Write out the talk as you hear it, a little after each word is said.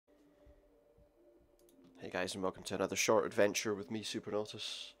Hey guys, and welcome to another short adventure with me,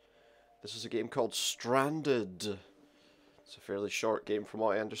 Supernautus. This is a game called Stranded. It's a fairly short game from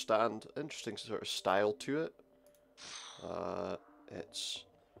what I understand. Interesting sort of style to it. Well,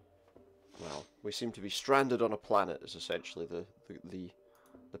 we seem to be stranded on a planet is essentially the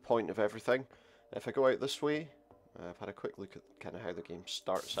point of everything. If I go out this way, I've had a quick look at kind of how the game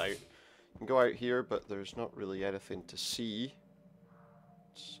starts out. You can go out here, but there's not really anything to see.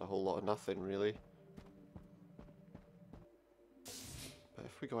 It's a whole lot of nothing, really. But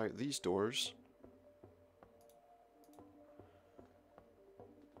if we go out these doors,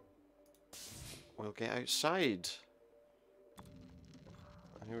 we'll get outside.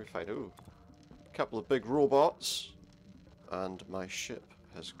 And here we find, oh, a couple of big robots, and my ship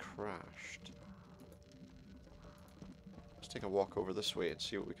has crashed. Let's take a walk over this way and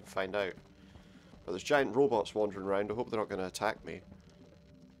see what we can find out. But there's giant robots wandering around. I hope they're not going to attack me.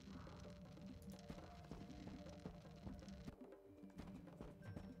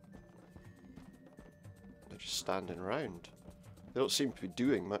 They're just standing around. They don't seem to be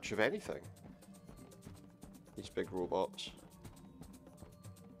doing much of anything, these big robots.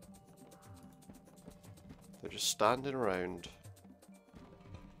 They're just standing around.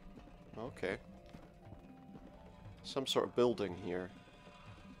 Okay. Some sort of building here.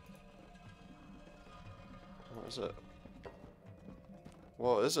 What is it?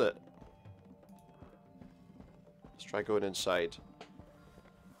 What is it? Let's try going inside.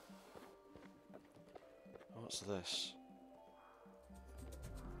 What's this?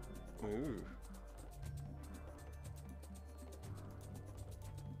 Ooh.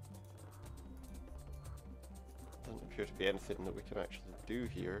 Doesn't appear to be anything that we can actually do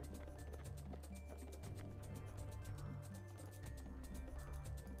here.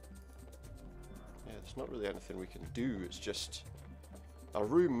 Yeah, there's not really anything we can do. It's just a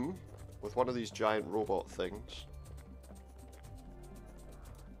room with one of these giant robot things.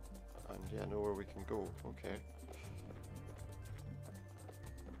 And yeah, nowhere we can go. Okay.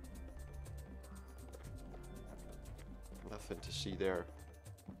 Nothing to see there.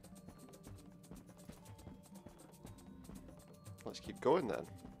 Let's keep going then.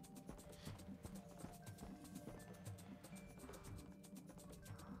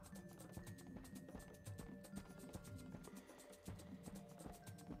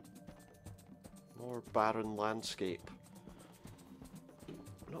 More barren landscape.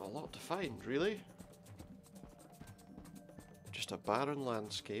 Not a lot to find, really. Just a barren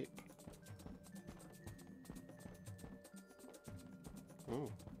landscape. Oh.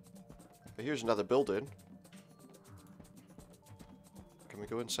 But here's another building. Can we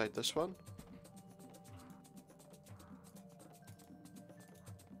go inside this one?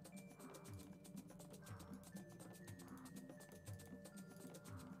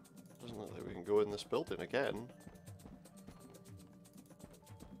 Doesn't look like we can go in this building again.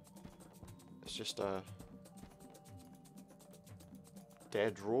 It's just a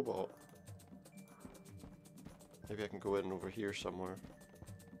dead robot. Maybe I can go in over here somewhere.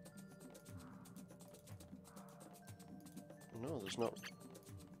 No, there's not.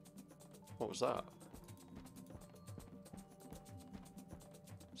 What was that?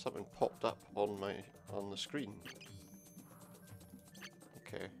 Something popped up on the screen.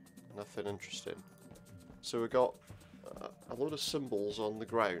 Okay, nothing interesting. So we got a load of symbols on the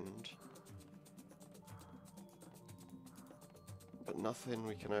ground, but nothing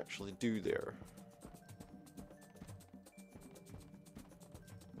we can actually do there.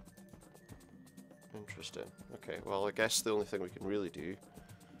 Interesting. Okay, well, I guess the only thing we can really do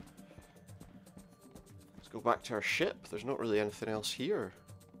is go back to our ship. There's not really anything else here.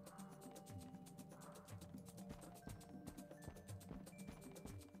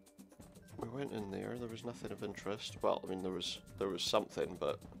 We went in there. There was nothing of interest. Well, I mean, there was something,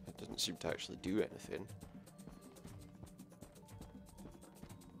 but it didn't seem to actually do anything.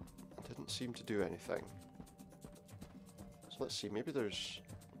 It didn't seem to do anything. So let's see. Maybe there's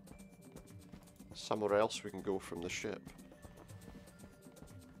somewhere else we can go from the ship.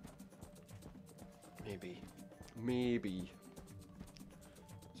 Maybe. Maybe.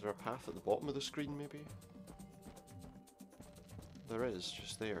 Is there a path at the bottom of the screen, maybe? There is,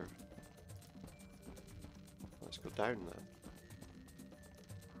 just there. Let's go down then.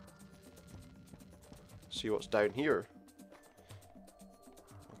 See what's down here.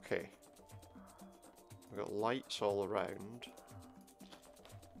 Okay. We've got lights all around.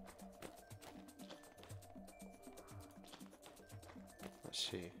 Let's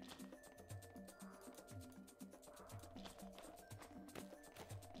see.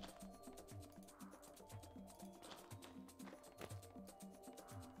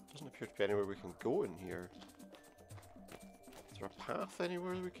 appear to be anywhere we can go in here. Is there a path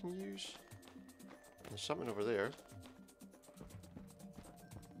anywhere we can use? There's something over there.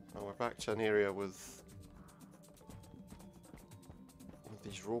 Oh, we're back to an area with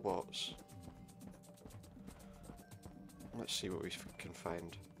these robots. Let's see what we can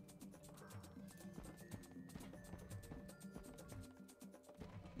find.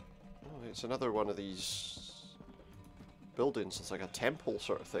 Oh, it's another one of these buildings. It's like a temple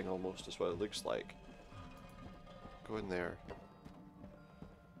sort of thing almost, is what it looks like. Go in there.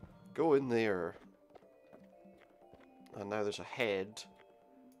 Go in there. And now there's a head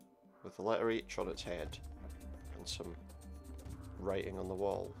with the letter H on its head and some writing on the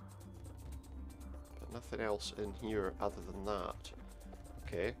wall. But nothing else in here other than that.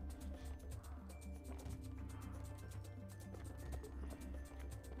 Okay.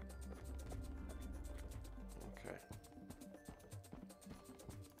 Okay.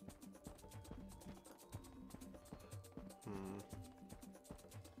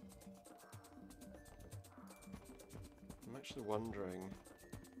 I'm actually wondering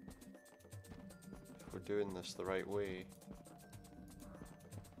if we're doing this the right way.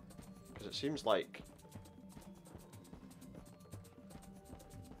 Because it seems like...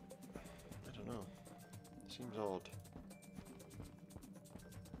 I don't know. It seems odd.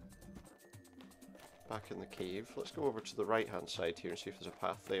 Back in the cave. Let's go over to the right hand side here and see if there's a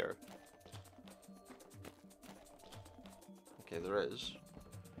path there. Okay, there is.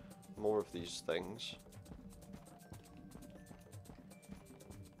 More of these things.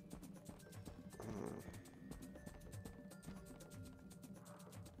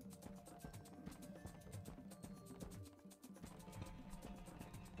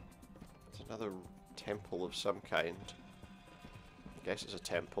 It's another temple of some kind. I guess it's a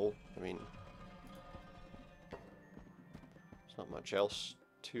temple. I mean, there's not much else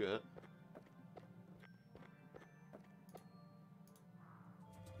to it.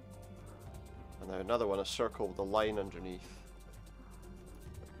 And now another one, a circle with a line underneath.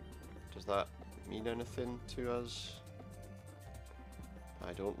 Does that mean anything to us?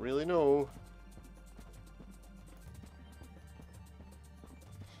 I don't really know.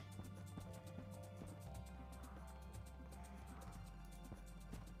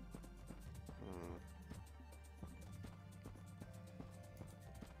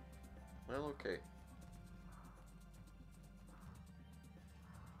 Well, okay.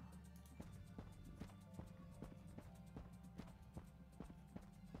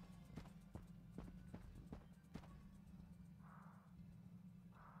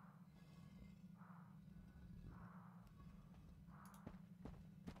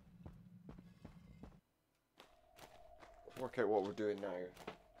 Work out what we're doing now.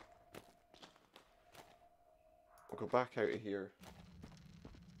 We'll go back out of here.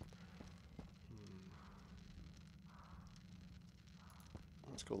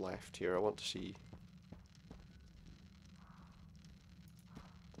 Let's go left here. I want to see.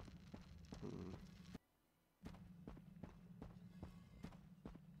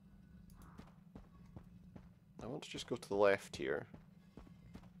 I want to just go to the left here.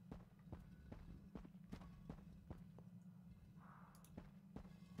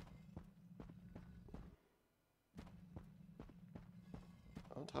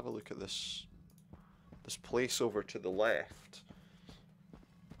 I want to have a look at this place over to the left.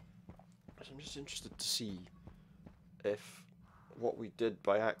 I'm just interested to see if what we did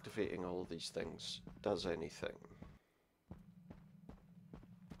by activating all of these things does anything.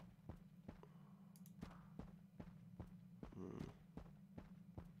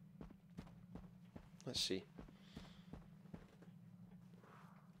 Let's see.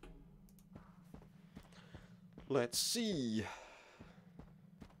 Let's see.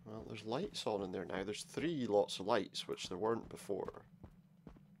 Well, there's lights on in there now. There's 3 lots of lights, which there weren't before.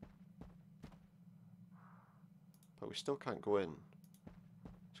 But we still can't go in.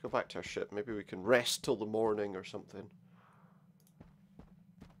 Let's go back to our ship. Maybe we can rest till the morning or something.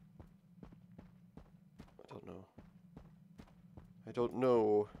 I don't know. I don't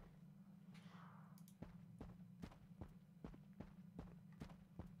know.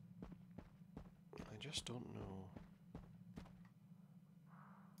 I just don't know.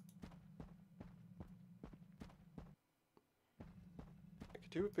 I could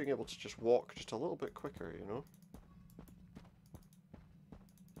do with being able to just walk just a little bit quicker, you know?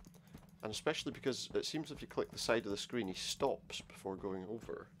 And especially because it seems if you click the side of the screen, he stops before going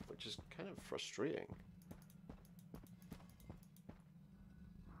over, which is kind of frustrating.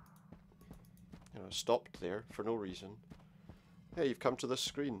 You know, stopped there for no reason. Hey, you've come to this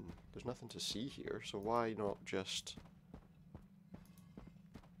screen. There's nothing to see here, so why not just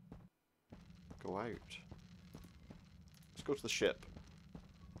go out? Let's go to the ship.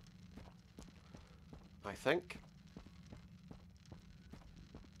 I think.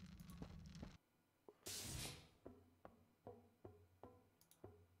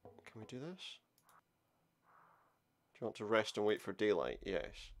 Can we do this? Do you want to rest and wait for daylight? Yes.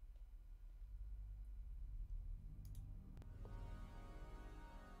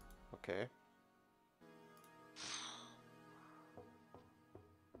 Okay.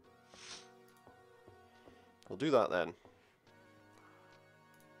 We'll do that then.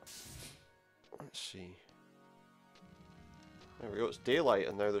 Let's see. There we go, it's daylight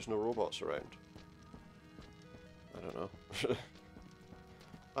and now there's no robots around. I don't know.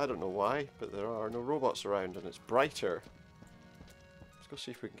 I don't know why, but there are no robots around and it's brighter. Let's go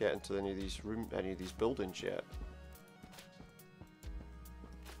see if we can get into any of these buildings yet.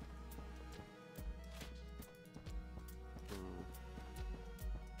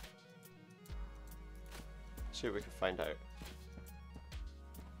 See what we can find out.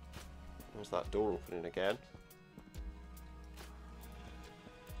 There's that door opening again.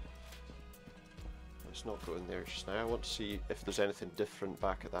 Let's not go in there just now. I want to see if there's anything different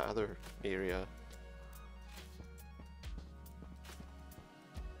back at that other area.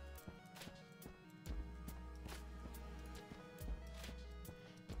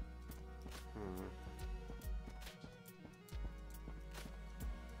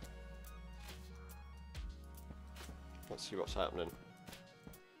 Let's see what's happening.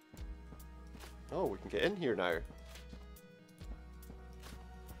 Oh, we can get in here now.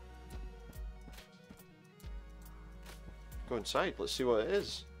 Go inside, let's see what it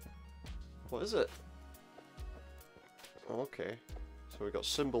is. What is it? Oh, okay. So we got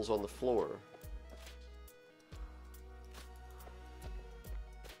symbols on the floor.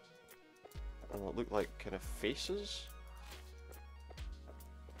 And it looked like kind of faces.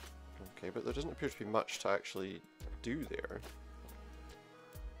 Okay, but there doesn't appear to be much to actually do there.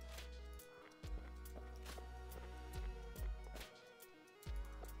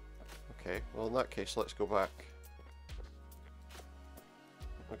 Okay, well in that case let's go back.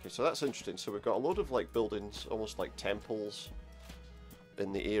 Okay, so that's interesting. So we've got a load of like buildings, almost like temples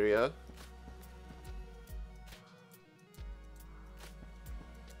in the area.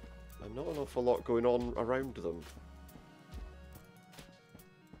 And not an awful lot going on around them.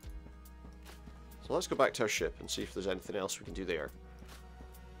 So let's go back to our ship and see if there's anything else we can do there.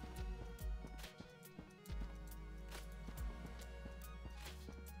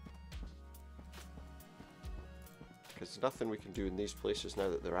 Because there's nothing we can do in these places now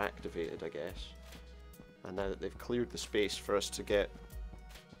that they're activated, I guess. And now that they've cleared the space for us to get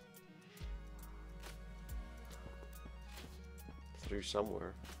through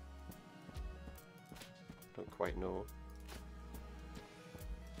somewhere. Don't quite know.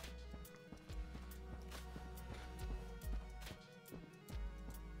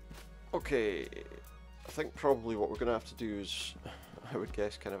 Okay, I think probably what we're going to have to do is, I would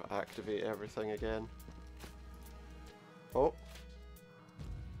guess, kind of activate everything again. Oh,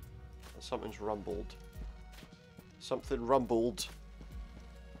 something's rumbled. Something rumbled.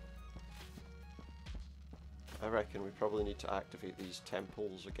 I reckon we probably need to activate these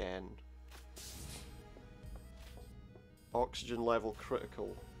temples again. Oxygen level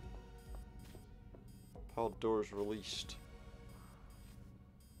critical. Pod doors released.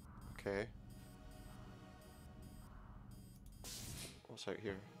 Okay. What's out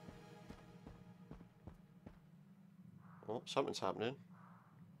here? Oh, something's happening.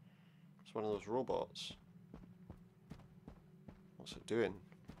 It's one of those robots. What's it doing?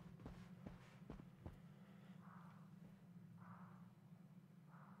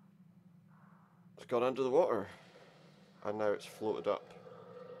 It's gone under the water. And now it's floated up.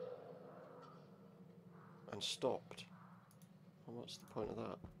 And stopped. Well, what's the point of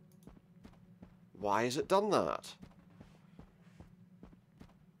that? Why has it done that?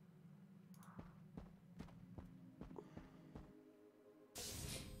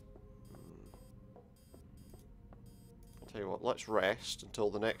 I'll tell you what, let's rest until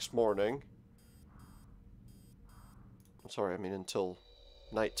the next morning. I'm sorry, I mean until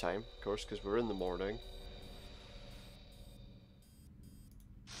nighttime, of course, because we're in the morning.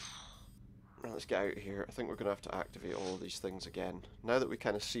 Now let's get out of here. I think we're going to have to activate all of these things again. Now that we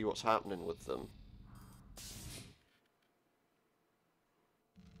kind of see what's happening with them.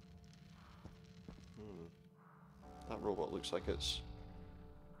 That robot looks like it's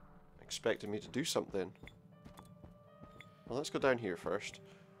expecting me to do something. Well, let's go down here first.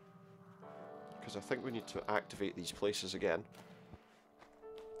 Because I think we need to activate these places again.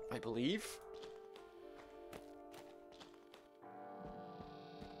 I believe.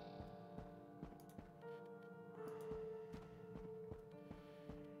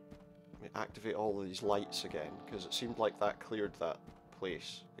 activate all of these lights again, because it seemed like that cleared that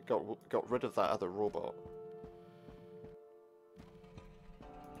place. It got rid of that other robot.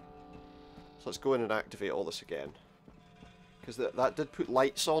 So let's go in and activate all this again. Because that did put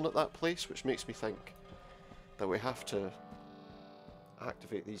lights on at that place, which makes me think that we have to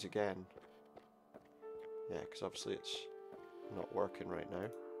activate these again. Yeah, because obviously it's not working right now.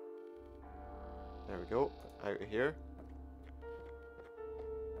 There we go, out of here.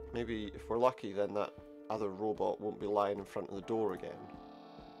 Maybe if we're lucky, then that other robot won't be lying in front of the door again.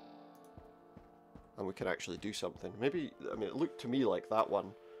 And we can actually do something. Maybe, I mean, it looked to me like that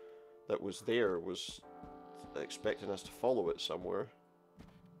one that was there was expecting us to follow it somewhere.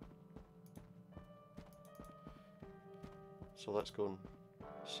 So let's go and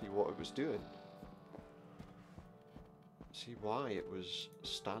see what it was doing. See why it was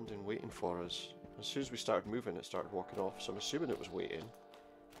standing waiting for us. As soon as we started moving, it started walking off, so I'm assuming it was waiting.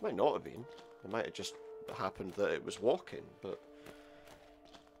 It might not have been. It might have just happened that it was walking, but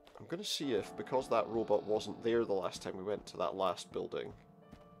I'm going to see if, because that robot wasn't there the last time we went to that last building,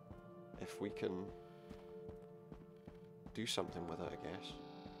 if we can do something with it, I guess.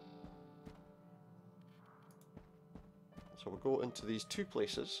 So we'll go into these two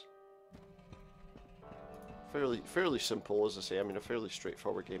places. Fairly simple, as I say. I mean, a fairly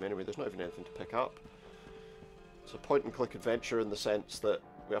straightforward game anyway. There's not even anything to pick up. It's a point and click adventure in the sense that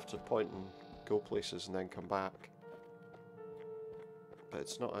we have to point and go places and then come back. But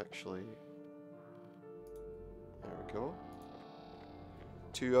it's not actually... There we go.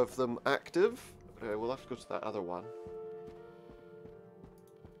 Two of them active. We'll have to go to that other one.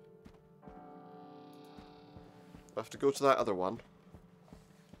 We'll have to go to that other one.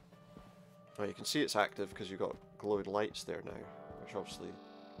 Oh, you can see it's active because you've got glowing lights there now, which obviously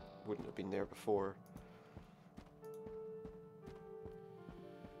wouldn't have been there before.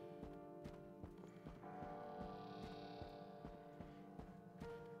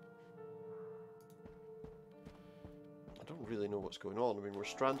 I don't really know what's going on. I mean, we're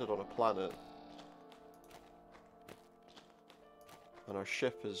stranded on a planet and our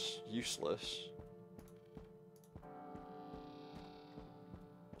ship is useless.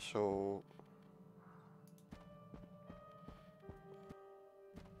 So...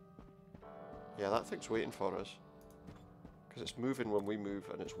 yeah, that thing's waiting for us. Because it's moving when we move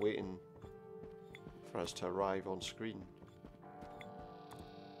and it's waiting for us to arrive on screen.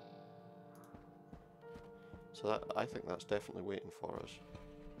 So that, I think that's definitely waiting for us.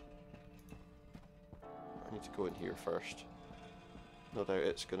 I need to go in here first. No doubt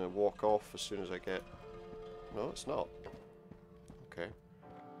it's going to walk off as soon as I get... No, it's not. Okay.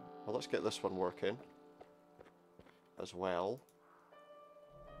 Well, let's get this one working as well.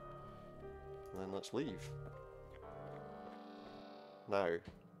 And then let's leave. Now.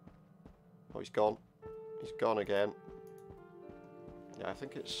 Oh, he's gone. He's gone again. Yeah, I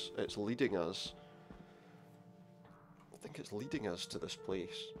think it's leading us. I think it's leading us to this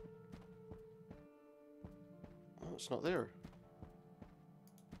place. Oh, it's not there.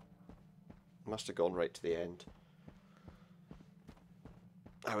 Must have gone right to the end,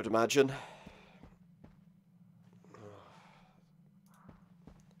 I would imagine.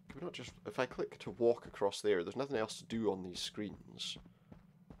 Can we not just... if I click to walk across there, there's nothing else to do on these screens.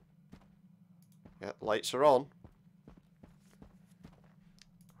 Yeah, lights are on.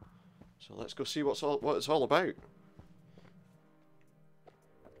 So let's go see what it's all about.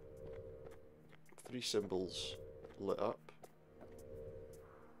 3 symbols lit up.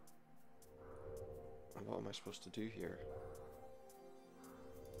 And what am I supposed to do here?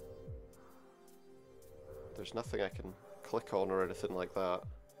 There's nothing I can click on or anything like that.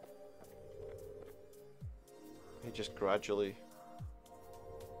 He just gradually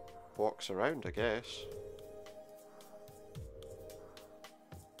walks around, I guess.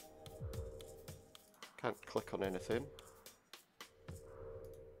 Can't click on anything.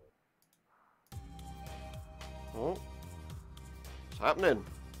 Oh, what's happening?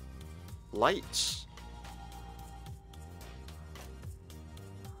 Lights.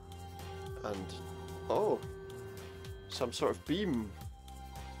 And, oh, some sort of beam.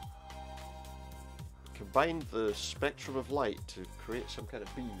 Combine the spectrum of light to create some kind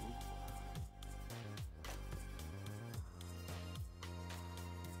of beam.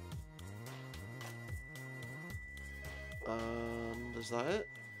 And is that it?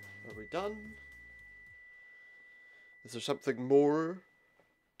 Are we done? Is there something more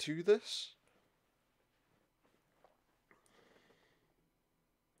to this?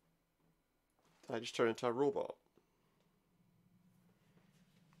 Did I just turn into a robot?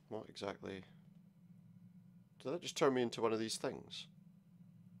 What exactly? Did that just turn me into one of these things?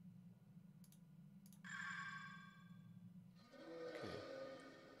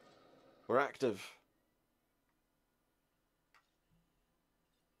 We're active.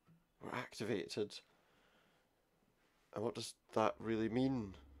 We're activated. And what does that really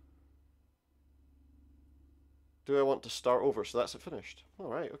mean? Do I want to start over? So that's it finished.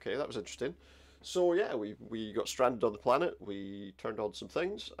 Alright, okay, that was interesting. So yeah, we got stranded on the planet, we turned on some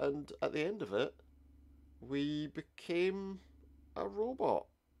things, and at the end of it, we became a robot.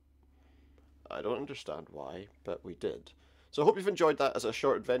 I don't understand why, but we did. So I hope you've enjoyed that as a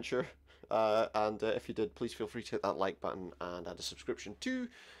short adventure, and if you did, please feel free to hit that like button and add a subscription too,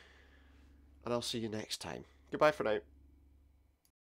 and I'll see you next time. Goodbye for now.